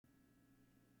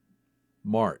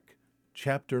Mark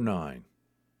chapter 9.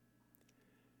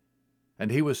 And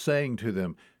he was saying to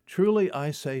them, Truly I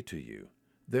say to you,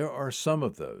 there are some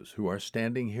of those who are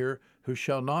standing here who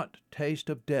shall not taste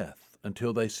of death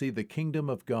until they see the kingdom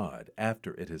of God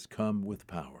after it has come with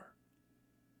power.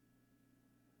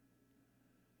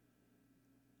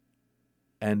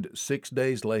 And 6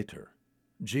 days later,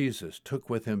 Jesus took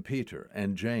with him Peter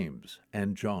and James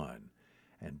and John,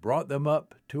 and brought them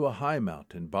up to a high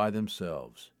mountain by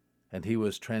themselves, and he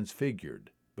was transfigured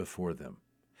before them.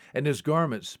 And his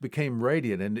garments became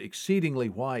radiant and exceedingly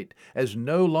white, as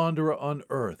no launderer on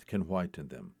earth can whiten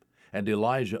them. And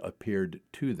Elijah appeared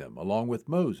to them, along with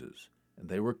Moses, and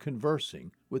they were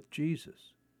conversing with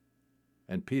Jesus.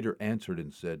 And Peter answered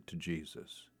and said to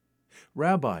Jesus,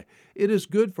 Rabbi, it is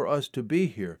good for us to be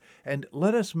here, and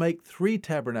let us make 3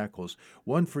 tabernacles,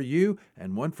 one for you,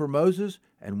 and one for Moses,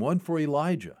 and one for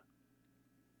Elijah.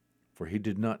 For he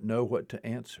did not know what to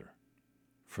answer,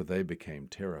 for they became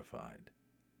terrified.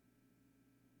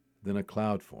 Then a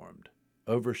cloud formed,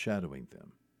 overshadowing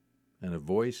them, and a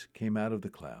voice came out of the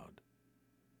cloud.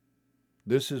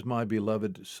 This is my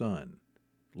beloved Son,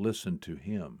 listen to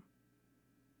him.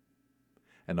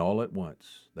 And all at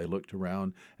once they looked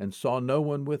around and saw no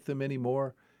one with them any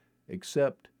more,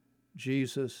 except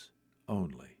Jesus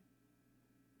only.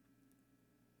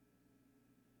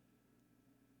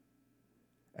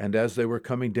 And as they were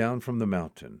coming down from the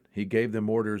mountain, he gave them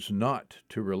orders not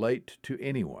to relate to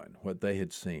anyone what they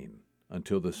had seen,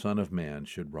 until the Son of Man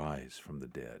should rise from the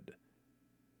dead.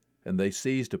 And they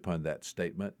seized upon that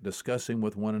statement, discussing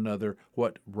with one another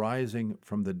what rising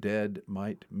from the dead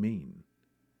might mean.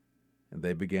 And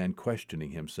they began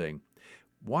questioning him, saying,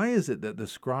 Why is it that the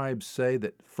scribes say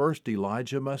that first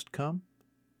Elijah must come?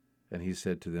 And he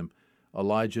said to them,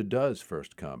 Elijah does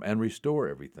first come and restore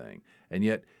everything. And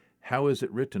yet, how is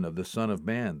it written of the Son of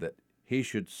Man that he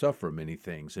should suffer many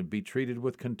things and be treated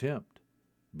with contempt?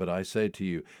 But I say to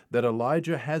you that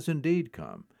Elijah has indeed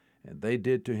come, and they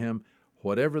did to him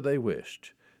whatever they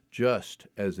wished, just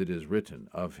as it is written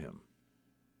of him.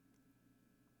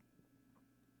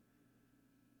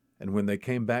 And when they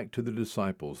came back to the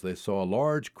disciples, they saw a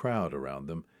large crowd around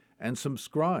them, and some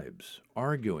scribes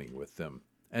arguing with them.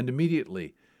 And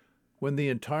immediately, when the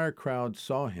entire crowd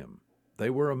saw him, they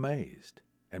were amazed,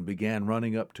 and began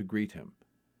running up to greet him.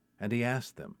 And he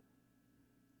asked them,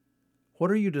 What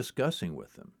are you discussing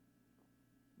with them?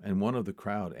 And one of the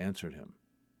crowd answered him,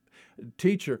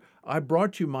 Teacher, I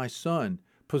brought you my son,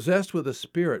 possessed with a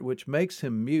spirit which makes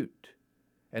him mute.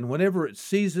 And whenever it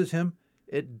seizes him,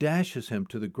 it dashes him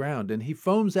to the ground, and he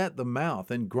foams at the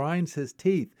mouth and grinds his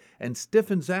teeth and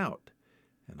stiffens out.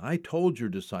 And I told your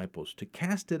disciples to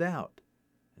cast it out,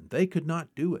 and they could not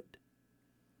do it.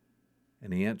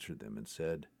 And he answered them and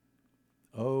said,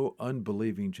 O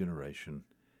unbelieving generation,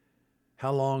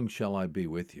 how long shall I be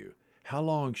with you? How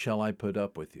long shall I put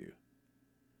up with you?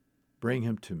 Bring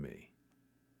him to me.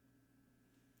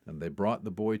 And they brought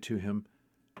the boy to him,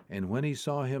 and when he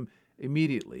saw him,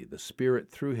 immediately the spirit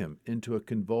threw him into a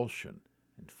convulsion,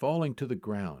 and falling to the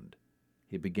ground,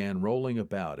 he began rolling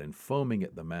about and foaming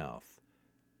at the mouth.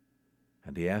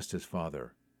 And he asked his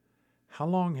father, How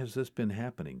long has this been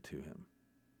happening to him?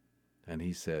 And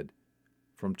he said,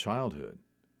 From childhood.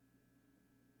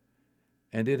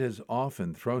 And it has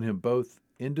often thrown him both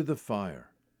into the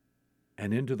fire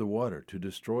and into the water to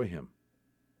destroy him.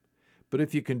 But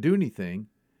if you can do anything,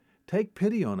 take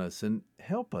pity on us and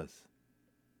help us.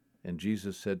 And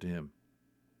Jesus said to him,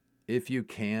 If you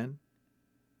can,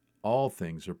 all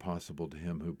things are possible to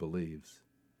him who believes.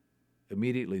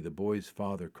 Immediately the boy's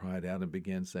father cried out and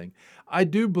began saying, I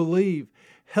do believe.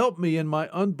 Help me in my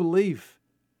unbelief.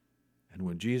 And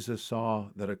when Jesus saw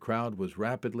that a crowd was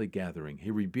rapidly gathering,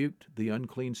 he rebuked the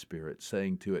unclean spirit,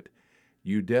 saying to it,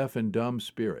 You deaf and dumb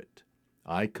spirit,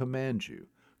 I command you,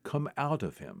 come out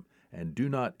of him, and do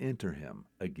not enter him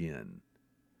again.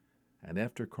 And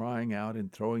after crying out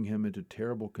and throwing him into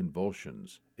terrible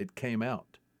convulsions, it came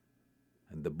out.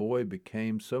 And the boy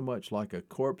became so much like a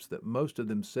corpse that most of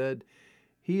them said,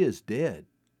 He is dead.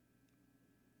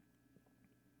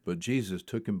 But Jesus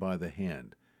took him by the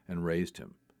hand and raised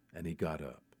him, and he got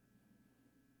up.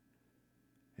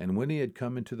 And when he had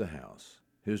come into the house,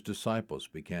 his disciples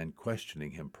began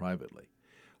questioning him privately,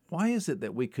 Why is it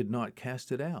that we could not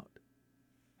cast it out?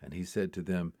 And he said to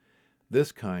them,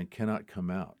 This kind cannot come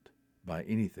out by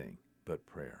anything but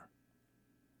prayer.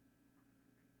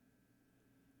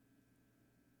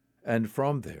 And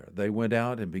from there they went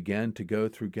out and began to go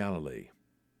through Galilee,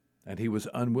 and he was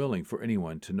unwilling for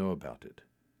anyone to know about it.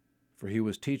 For he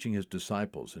was teaching his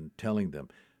disciples and telling them,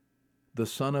 The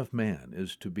Son of Man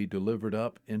is to be delivered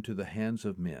up into the hands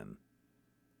of men,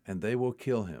 and they will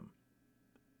kill him.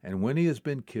 And when he has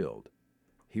been killed,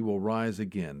 he will rise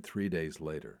again 3 days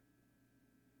later."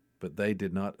 But they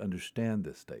did not understand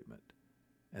this statement,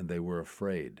 and they were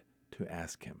afraid to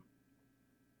ask him.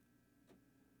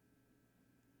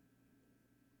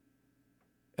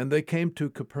 And they came to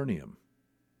Capernaum,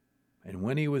 and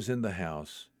when he was in the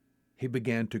house, he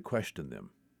began to question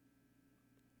them.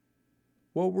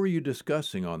 "What were you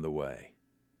discussing on the way?"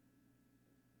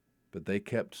 But they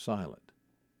kept silent,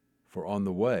 for on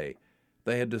the way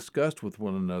they had discussed with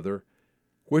one another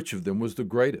which of them was the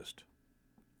greatest.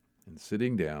 And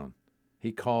sitting down,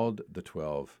 he called the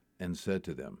 12 and said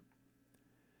to them,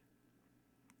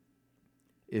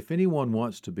 "If anyone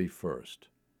wants to be first,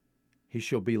 he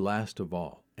shall be last of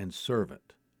all and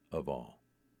servant of all."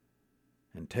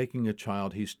 And taking a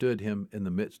child, he stood him in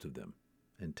the midst of them,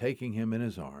 and taking him in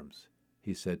his arms,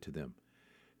 he said to them,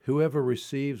 "Whoever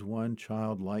receives one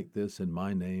child like this in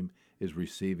my name is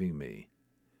receiving me,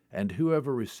 and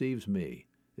whoever receives me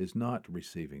is not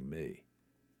receiving me,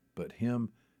 but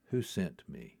him who sent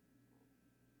me."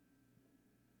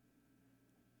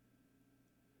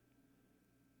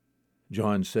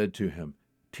 John said to him,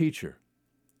 "Teacher,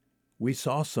 we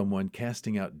saw someone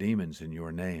casting out demons in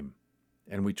your name,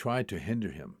 and we tried to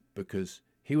hinder him because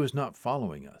he was not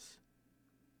following us."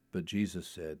 But Jesus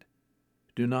said,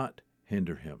 "Do not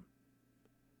hinder him,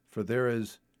 for there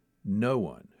is no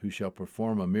one who shall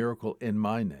perform a miracle in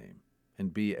my name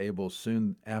and be able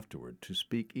soon afterward to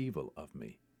speak evil of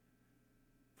me.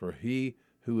 For he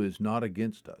who is not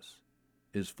against us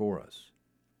is for us.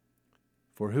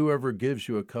 For whoever gives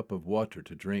you a cup of water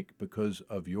to drink because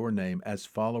of your name as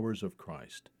followers of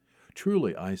Christ,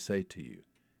 truly I say to you,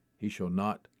 he shall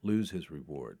not lose his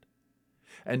reward.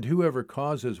 And whoever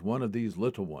causes one of these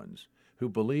little ones who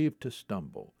believe to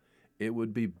stumble, it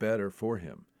would be better for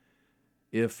him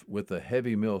if, with a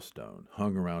heavy millstone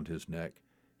hung around his neck,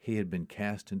 he had been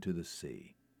cast into the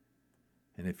sea.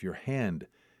 And if your hand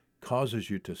causes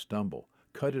you to stumble,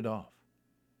 cut it off.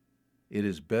 It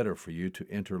is better for you to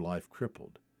enter life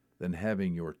crippled than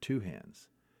having your 2 hands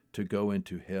to go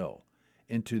into hell,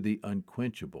 into the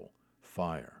unquenchable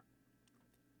fire,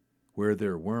 where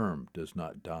their worm does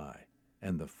not die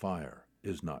and the fire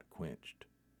is not quenched.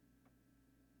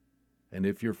 And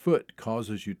if your foot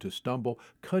causes you to stumble,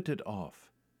 cut it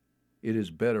off. It is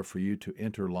better for you to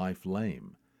enter life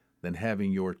lame than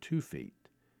having your 2 feet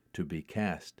to be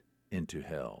cast into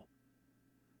hell,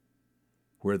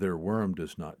 where their worm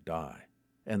does not die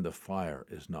and the fire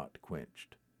is not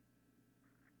quenched.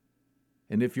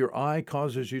 And if your eye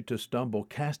causes you to stumble,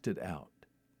 cast it out.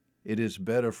 It is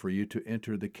better for you to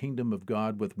enter the kingdom of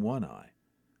God with 1 eye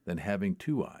than having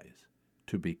 2 eyes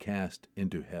to be cast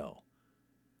into hell,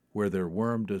 where their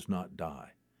worm does not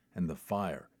die and the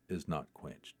fire is not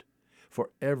quenched.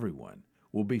 For everyone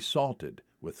will be salted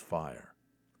with fire.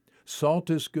 Salt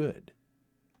is good,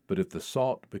 but if the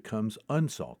salt becomes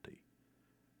unsalty,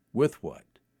 with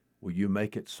what will you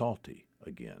make it salty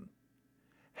again?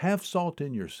 Have salt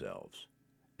in yourselves,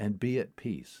 and be at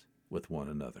peace with one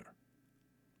another.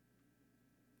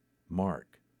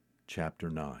 Mark chapter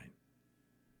 9.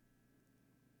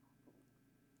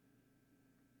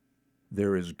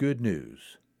 There is good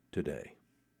news today.